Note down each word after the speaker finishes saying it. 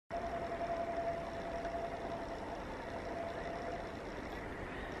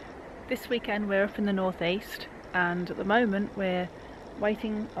This weekend we're up in the northeast, and at the moment we're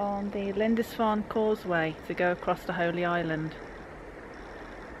waiting on the Lindisfarne causeway to go across the Holy Island.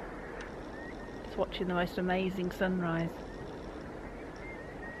 Just watching the most amazing sunrise.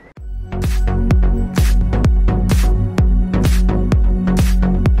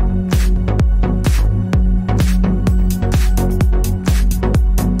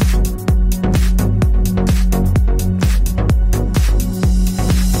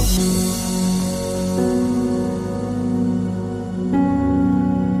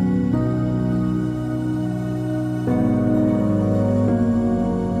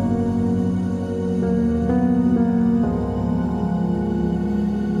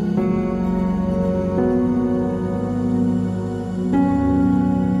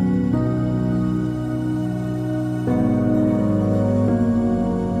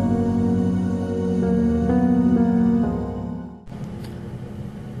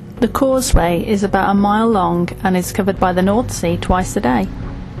 The causeway is about a mile long and is covered by the North Sea twice a day.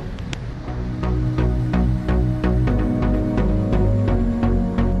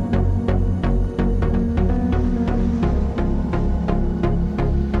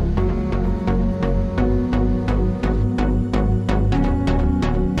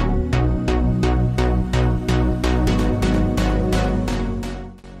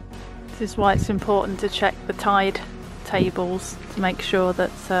 This is why it's important to check the tide tables to make sure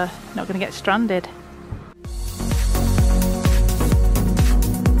that you're not going to get stranded.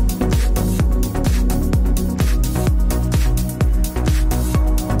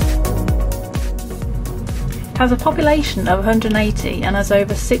 It has a population of 180 and has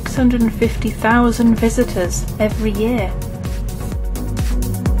over 650,000 visitors every year.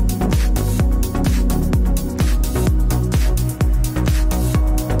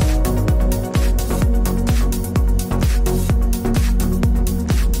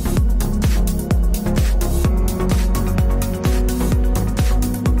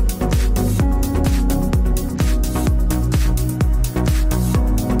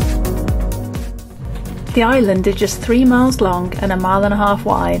 The island is just 3 miles long and 1.5 miles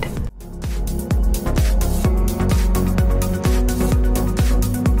wide.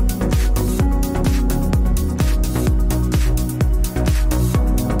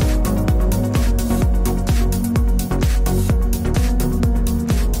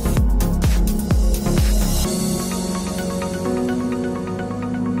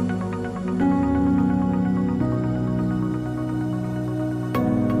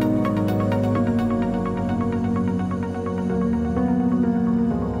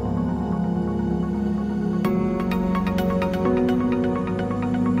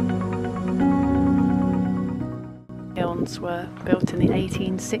 Were built in the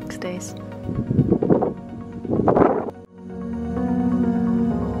 1860s.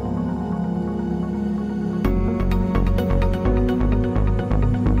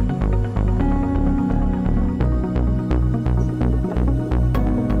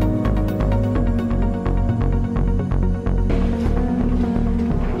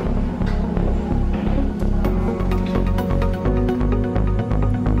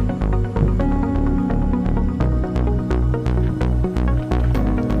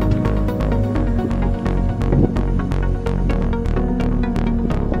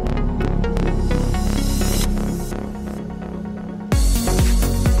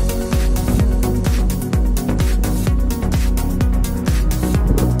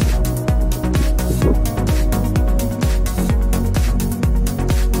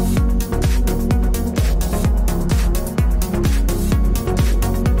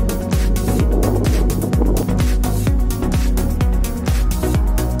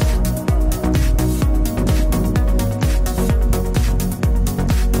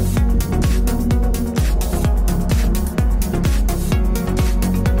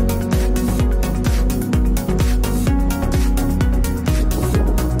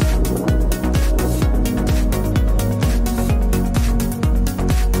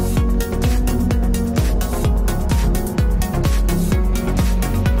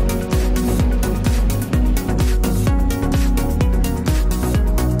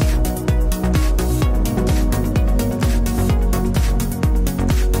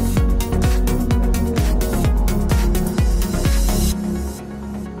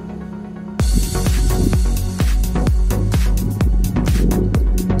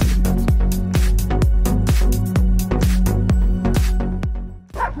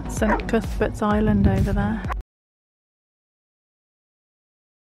 St Cuthbert's Island over there.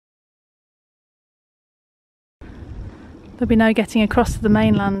 There'll be no getting across to the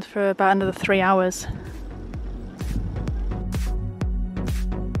mainland for about another 3 hours.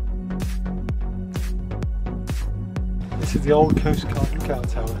 This is the old Coast Guard lookout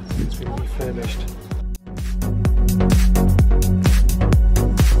tower. It's been refurbished.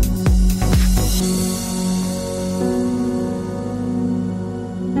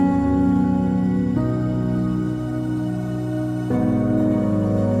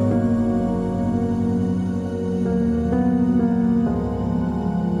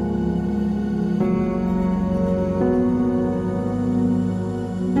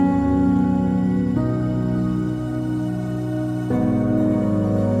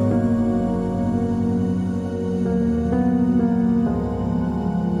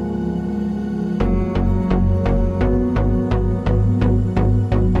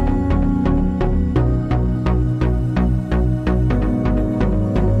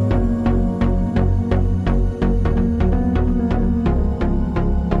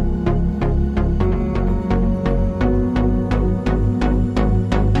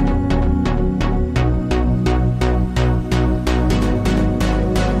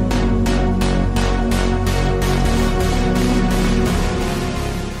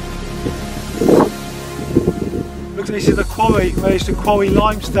 This is the quarry where they used to quarry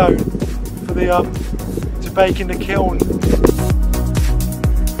limestone for the to bake in the kiln.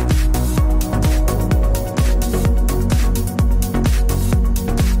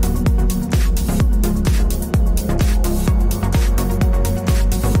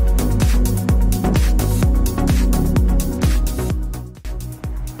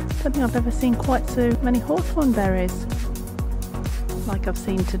 I don't think I've ever seen quite so many hawthorn berries like I've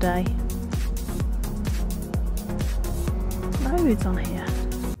seen today. Loads on here.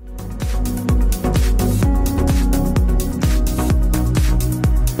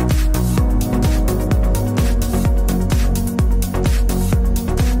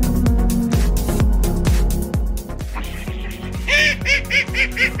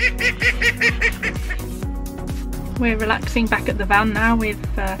 We're relaxing back at the van now. We've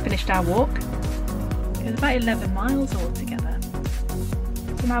finished our walk. It was about 11 miles altogether.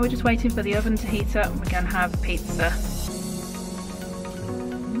 So now we're just waiting for the oven to heat up and we're going to have pizza.